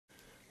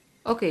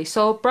Okay,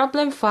 so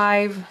problem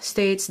 5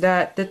 states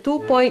that the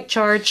 2-point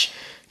charges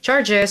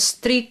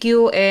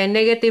 3q and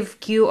negative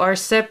q are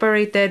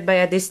separated by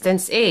a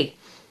distance a.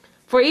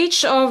 For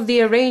each of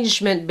the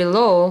arrangement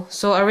below,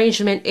 so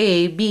arrangement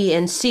A, B,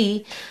 and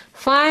C,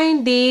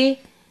 find the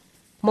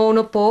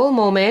monopole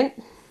moment,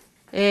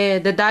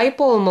 the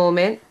dipole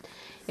moment,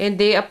 and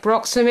the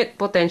approximate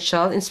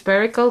potential in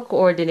spherical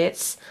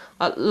coordinates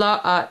at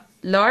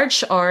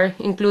large R,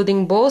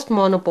 including both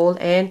monopole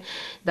and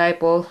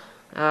dipole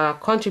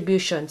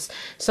contributions.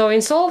 So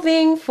in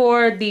solving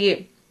for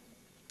the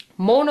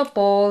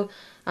monopole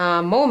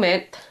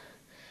moment,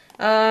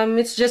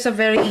 it's just a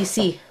very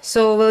easy.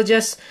 So we'll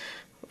just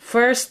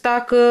first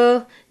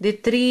tackle the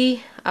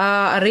three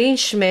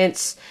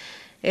arrangements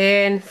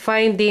and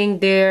finding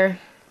their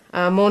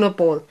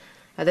monopole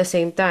at the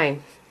same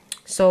time.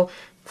 So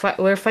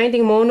we're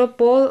finding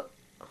monopole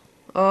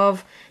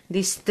of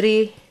these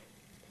three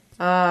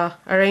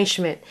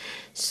arrangement.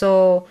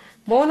 So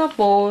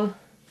monopole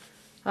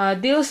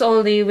deals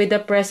only with the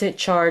present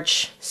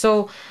charge.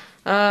 So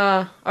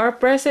our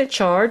present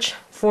charge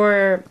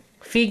for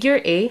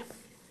figure A,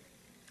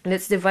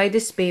 let's divide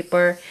this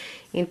paper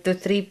into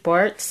 3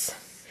 parts.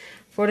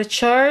 For the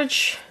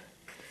charge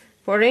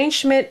for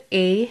arrangement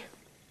A,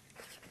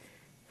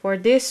 for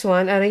this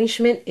one,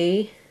 arrangement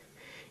A,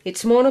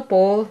 its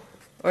monopole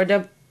or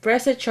the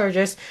present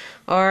charges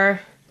are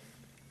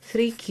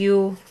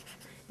 3q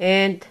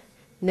and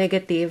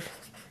negative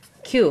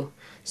q.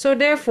 So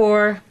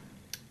therefore,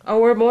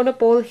 our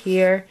monopole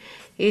here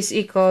is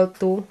equal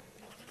to,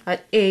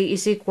 at A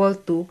is equal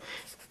to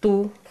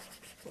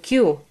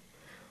 2q.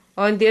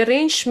 On the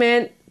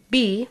arrangement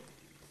B,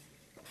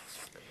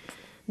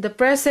 the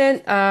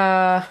present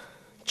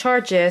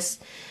charges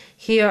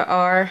here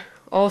are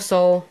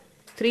also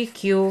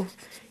 3q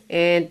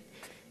and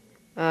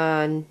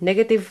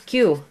negative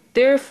q.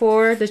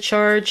 Therefore, the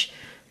charge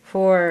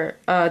for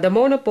the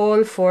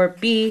monopole for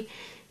B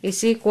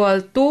is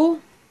equal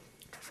to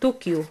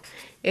 2q.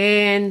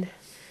 And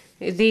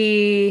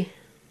the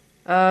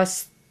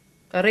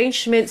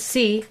arrangement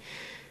C's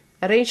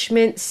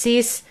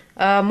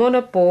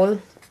monopole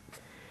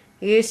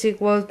is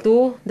equal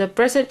to, the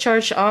present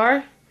charge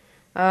are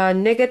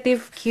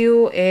negative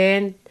q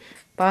and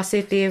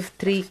positive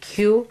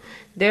 3q.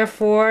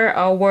 Therefore,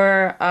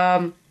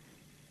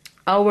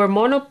 our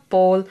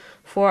monopole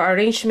for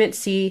arrangement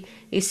C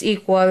is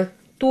equal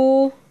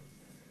to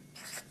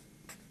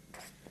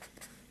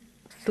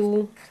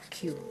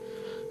 2q.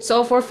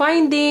 So for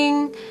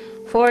finding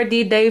for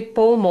the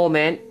dipole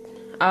moment,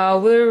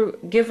 we're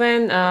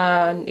given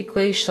an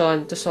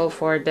equation to solve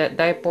for the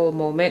dipole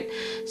moment.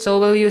 So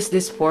we'll use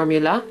this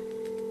formula.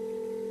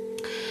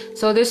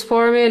 So this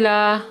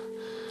formula,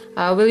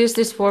 we'll use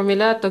this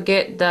formula to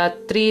get the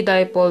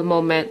dipole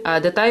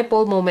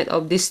moment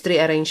of these three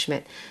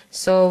arrangement.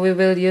 So we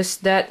will use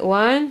that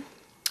one.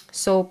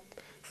 So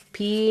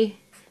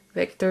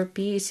vector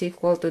P is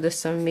equal to the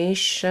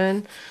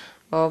summation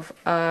of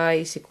I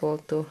is equal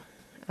to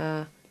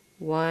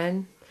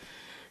 1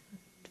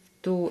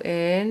 to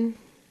n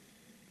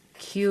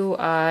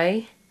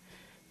qi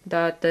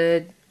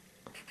dotted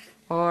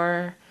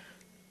r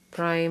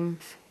prime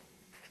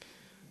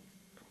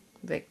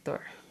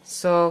vector.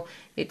 So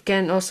it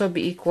can also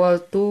be equal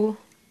to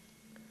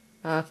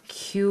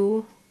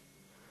q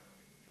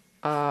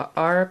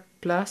r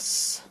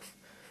plus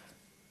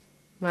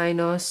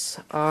minus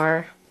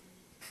r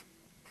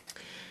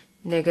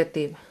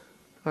negative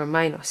or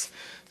minus.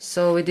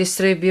 So we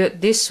distribute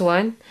this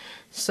one.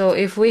 So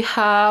if we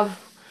have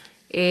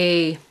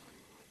a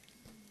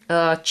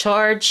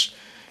charge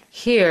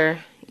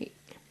here,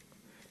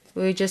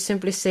 we just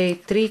simply say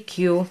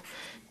 3q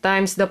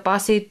times the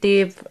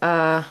positive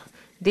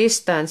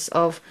distance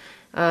of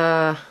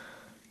the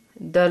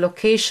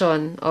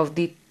location of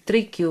the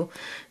 3q.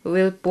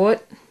 We'll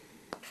put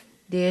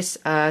this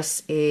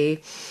as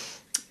a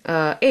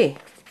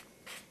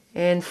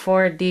and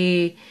for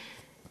the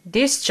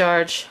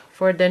discharge,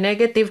 for the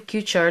negative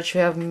q charge,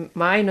 we have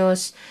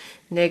minus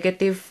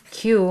negative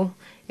q,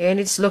 and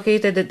it's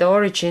located at the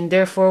origin.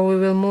 Therefore, we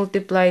will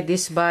multiply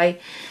this by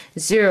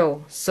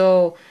 0.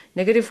 So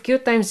negative q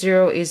times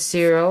 0 is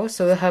 0.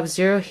 So we'll have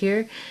 0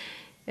 here.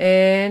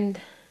 And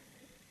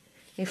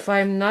if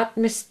I'm not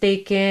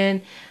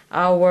mistaken,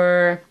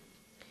 our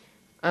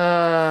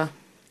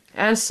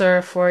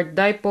answer for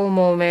dipole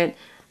moment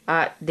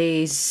at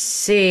the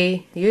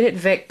z, unit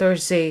vector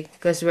z,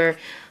 because we're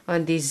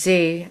on the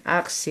z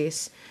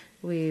axis,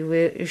 we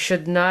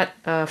should not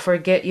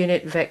forget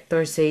unit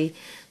vector z.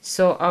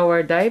 So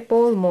our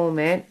dipole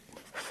moment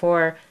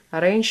for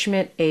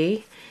arrangement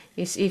A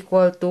is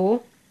equal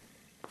to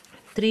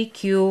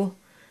 3q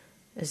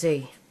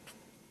z.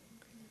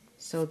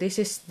 So this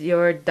is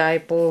your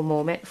dipole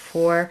moment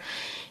for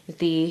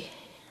the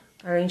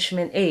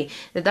arrangement A.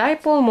 The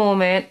dipole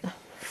moment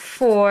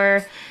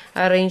for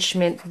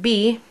arrangement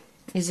B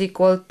is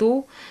equal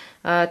to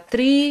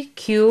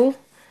 3q.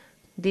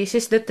 This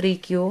is the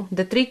 3q.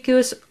 The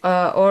 3q's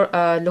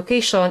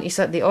location is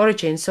at the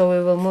origin, so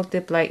we will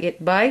multiply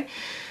it by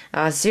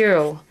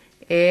 0.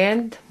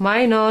 and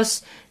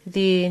minus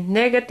the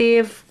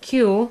negative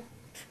Q.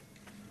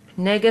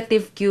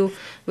 Negative Q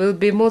will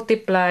be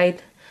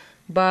multiplied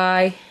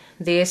by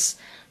this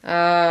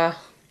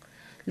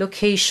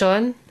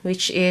location,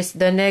 which is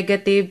the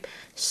negative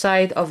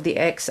side of the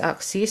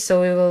x-axis.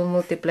 So we will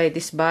multiply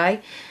this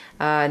by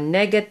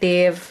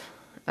negative,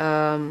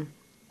 we'll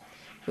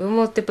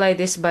multiply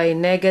this by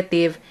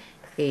negative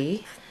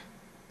A,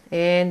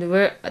 and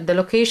where the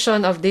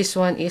location of this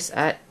one is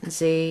at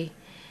z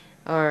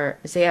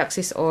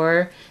axis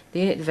or the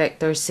unit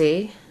vector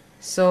z.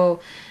 So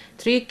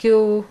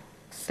 3q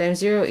times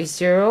 0 is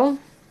 0.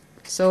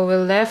 So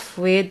we're left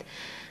with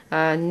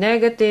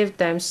negative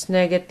times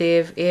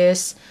negative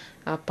is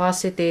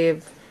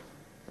positive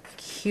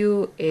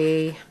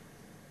QA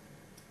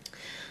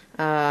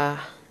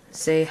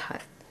z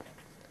hat.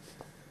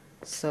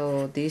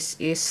 So this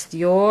is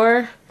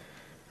your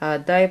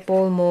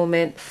dipole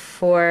moment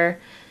for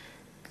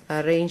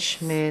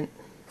arrangement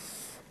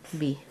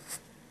B.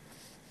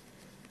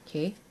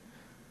 Okay.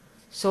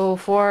 So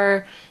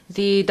for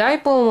the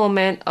dipole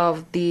moment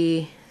of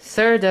the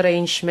third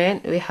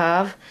arrangement, we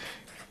have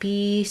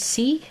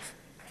PC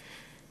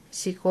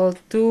is equal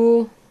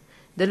to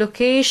the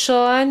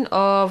location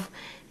of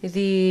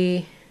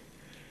the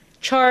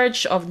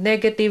charge of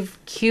negative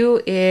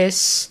Q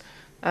is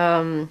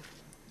 0.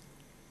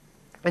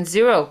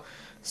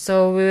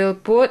 So we will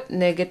put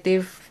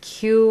negative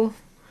Q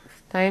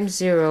times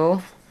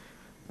 0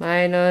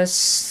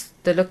 minus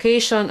the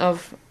location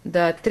of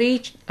the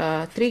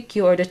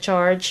 3Q or the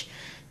charge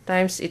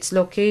times its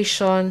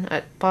location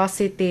at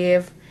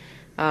positive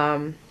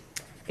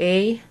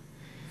A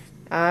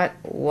at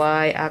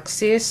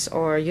y-axis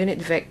or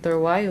unit vector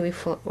y. We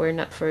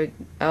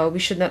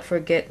should not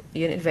forget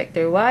unit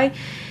vector y.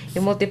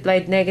 You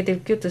multiplied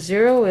negative Q to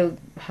 0, we'll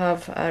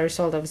have a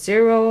result of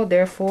 0.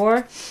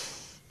 Therefore,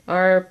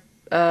 our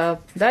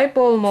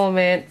dipole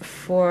moment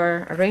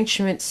for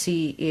arrangement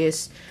C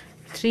is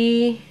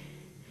 3Q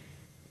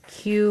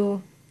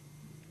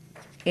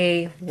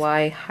A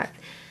y hat.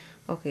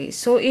 Okay,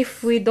 so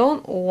if we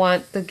don't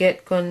want to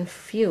get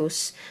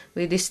confused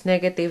with this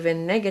negative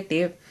and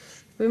negative,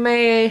 we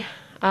may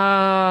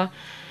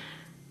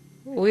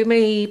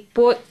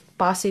put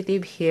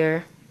positive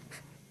here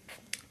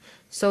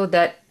so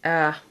that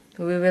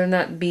we will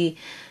not be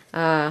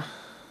what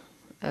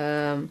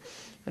do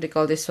you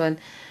call this one?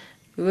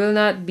 We will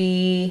not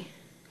be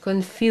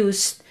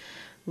confused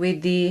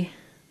with the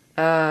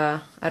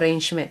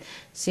arrangement,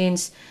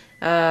 since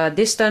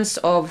distance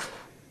of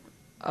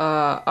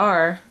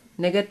R,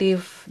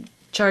 negative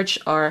charge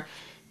R,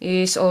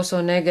 is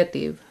also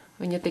negative.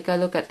 When you take a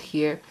look at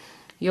here,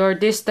 your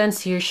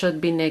distance here should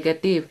be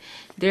negative.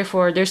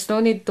 Therefore, there's no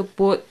need to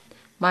put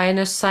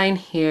minus sign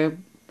here,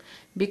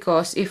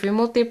 because if we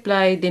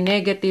multiply the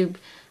negative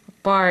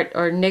part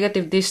or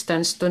negative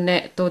distance to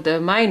the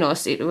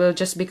minus, it will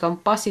just become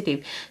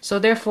positive. So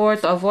therefore,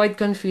 to avoid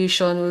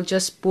confusion, we'll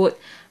just put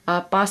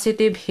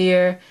positive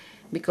here,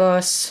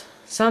 because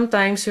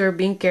sometimes we're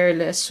being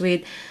careless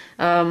with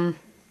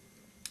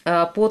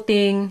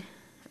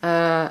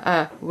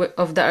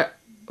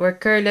we're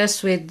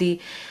careless with the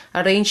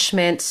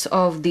arrangements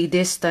of the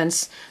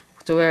distance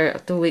to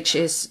which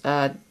is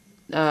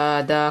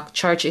the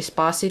charge is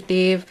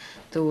positive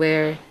to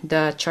where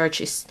the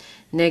charge is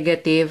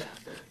negative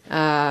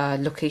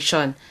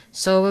location.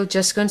 So we'll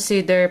just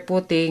consider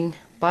putting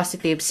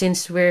positive,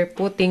 since we're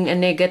putting a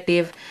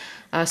negative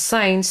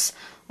signs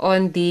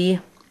on the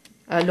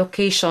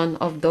location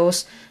of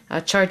those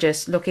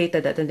charges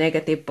located at the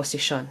negative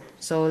position.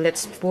 So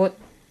let's put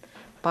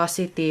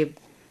positive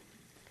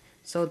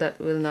so that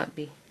will not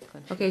be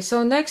confused. Okay,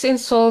 so next, in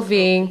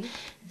solving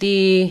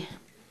the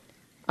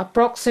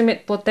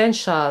approximate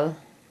potential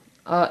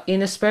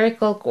in a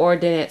spherical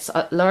coordinates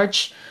at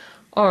large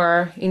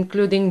R,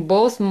 including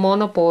both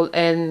monopole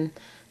and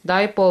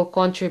dipole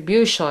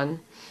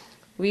contribution,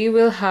 we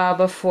will have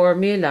a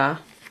formula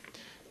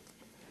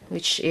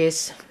which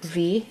is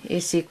V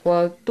is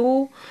equal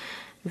to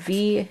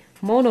V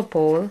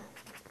monopole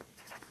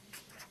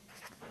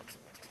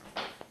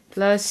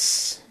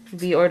plus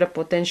V, or the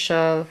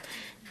potential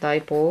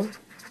dipole.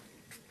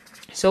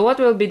 So what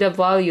will be the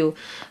value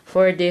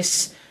for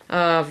this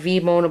V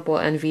monopole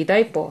and V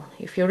dipole?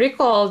 If you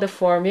recall the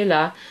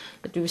formula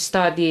that we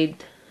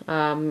studied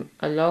a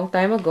long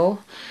time ago,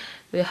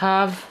 we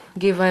have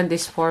given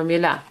this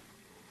formula.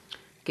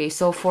 Okay,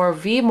 so for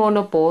V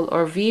monopole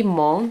or V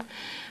mon,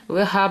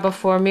 we'll have a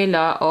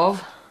formula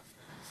of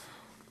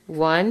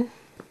 1.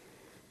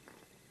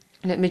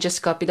 Let me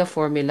just copy the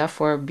formula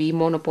for V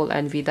monopole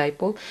and V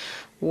dipole.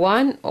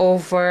 1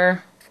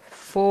 over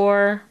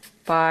 4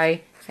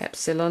 pi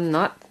epsilon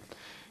naught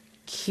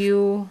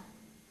Q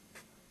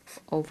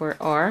over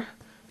R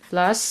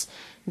plus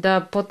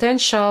the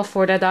potential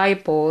for the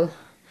dipole.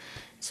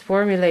 Its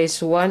formula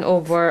is 1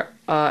 over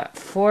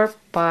 4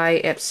 pi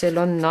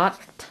epsilon naught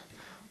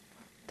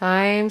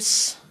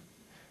times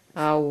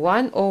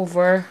 1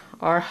 over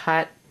R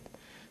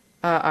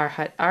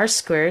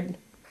squared,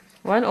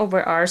 1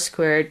 over R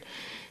squared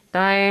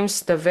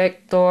times the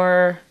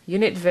vector,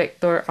 unit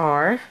vector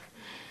r,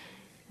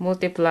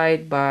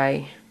 multiplied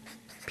by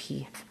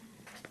p.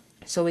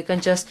 So we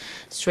can just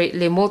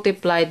straightly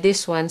multiply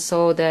this one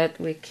so that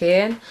we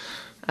can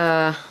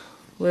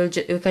we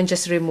can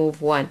just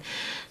remove 1.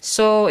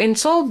 So in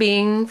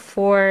solving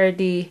for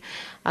the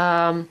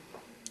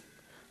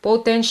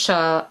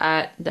potential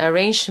at the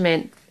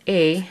arrangement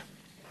A,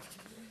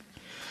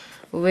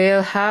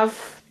 we'll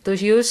have to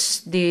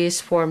use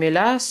this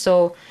formula.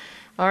 So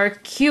our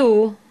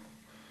Q,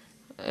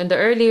 in the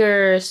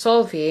earlier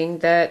solving,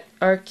 that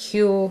our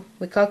Q,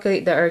 we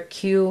calculate that our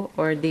Q,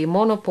 or the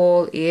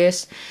monopole,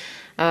 is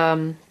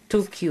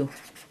 2Q,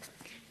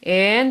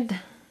 and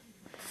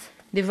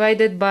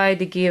divided by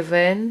the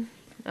given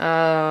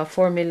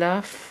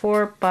formula,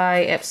 4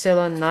 pi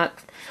epsilon naught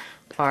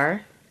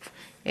r.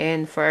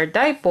 And for our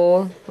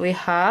dipole, we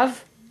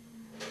have,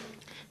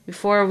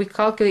 before we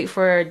calculate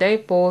for our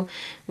dipole,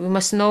 we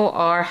must know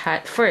r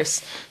hat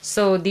first.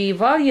 So the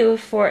value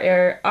for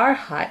our r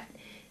hat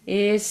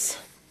is,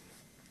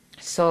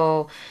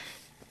 so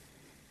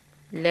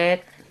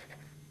let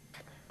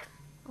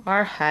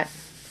r hat,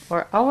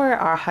 or our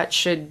r hat,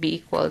 should be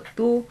equal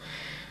to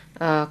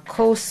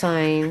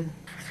cosine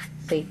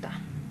theta.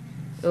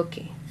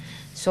 Okay,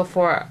 so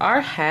for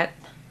r hat,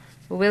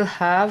 we'll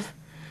have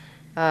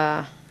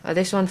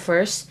this one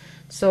first.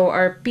 So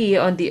our p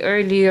on the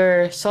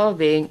earlier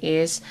solving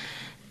is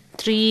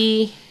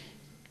 3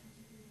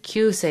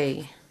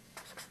 qz,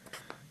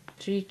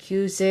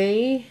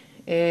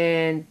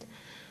 and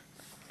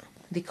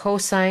the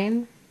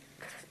cosine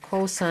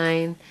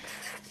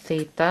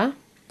theta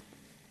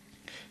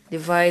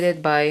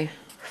divided by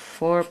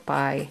 4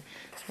 pi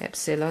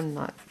epsilon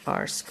naught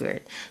r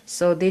squared.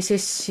 So this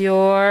is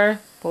your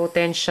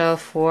potential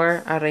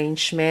for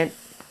arrangement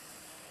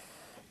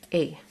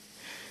A.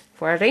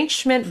 For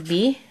arrangement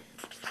B,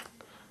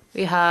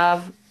 we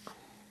have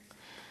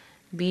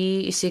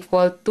B is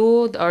equal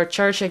to, our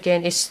charge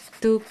again is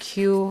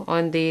 2Q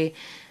on the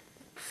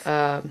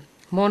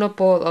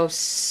monopole of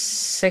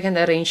second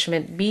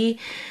arrangement B,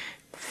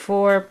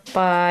 4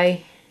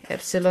 pi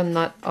epsilon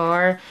naught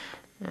r,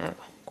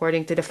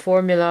 according to the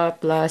formula,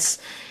 plus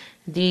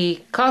the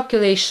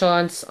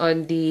calculations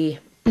on the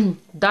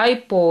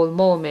dipole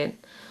moment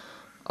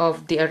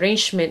of the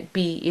arrangement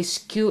B is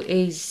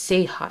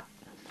QAZ hat.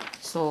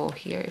 So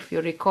here, if you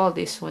recall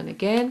this one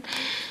again,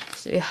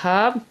 so we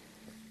have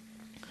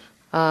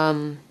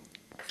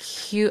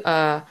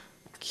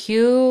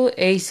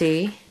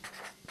QAZ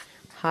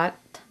hat,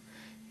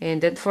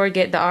 and don't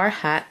forget the r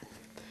hat.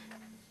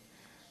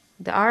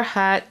 The r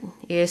hat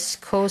is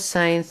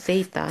cosine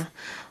theta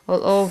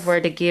all over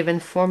the given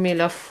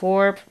formula,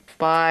 4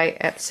 pi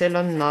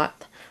epsilon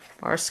naught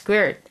r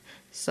squared.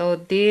 So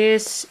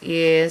this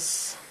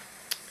is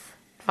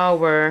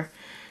our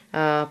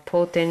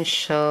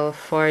potential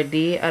for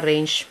the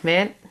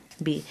arrangement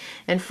B.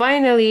 And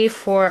finally,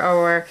 for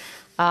our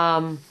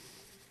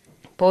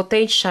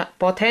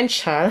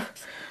potential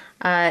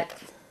at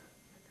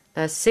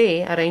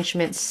C,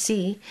 arrangement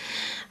C,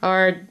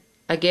 or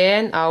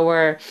again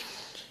our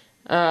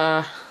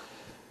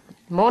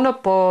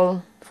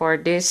monopole for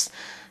this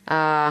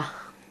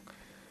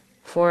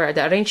for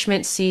the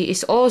arrangement C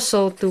is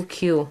also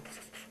 2Q,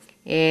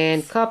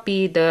 and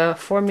copy the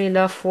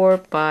formula 4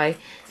 pi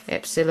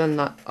epsilon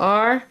naught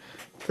r,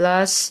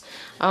 plus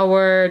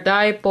our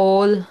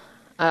dipole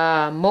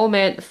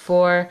moment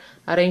for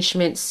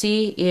arrangement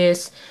C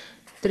is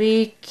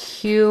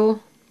 3Q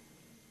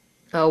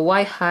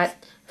y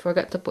hat,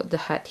 forgot to put the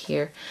hat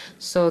here,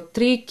 so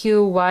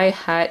 3Q y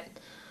hat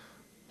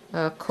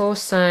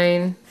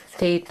cosine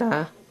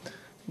theta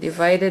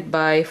divided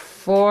by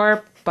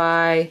 4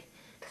 pi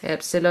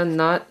epsilon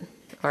naught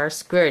r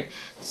squared.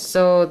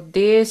 So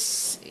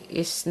this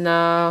is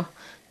now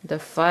the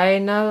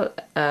final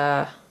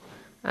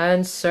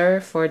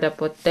answer for the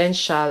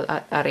potential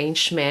at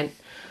arrangement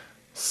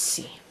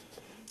C.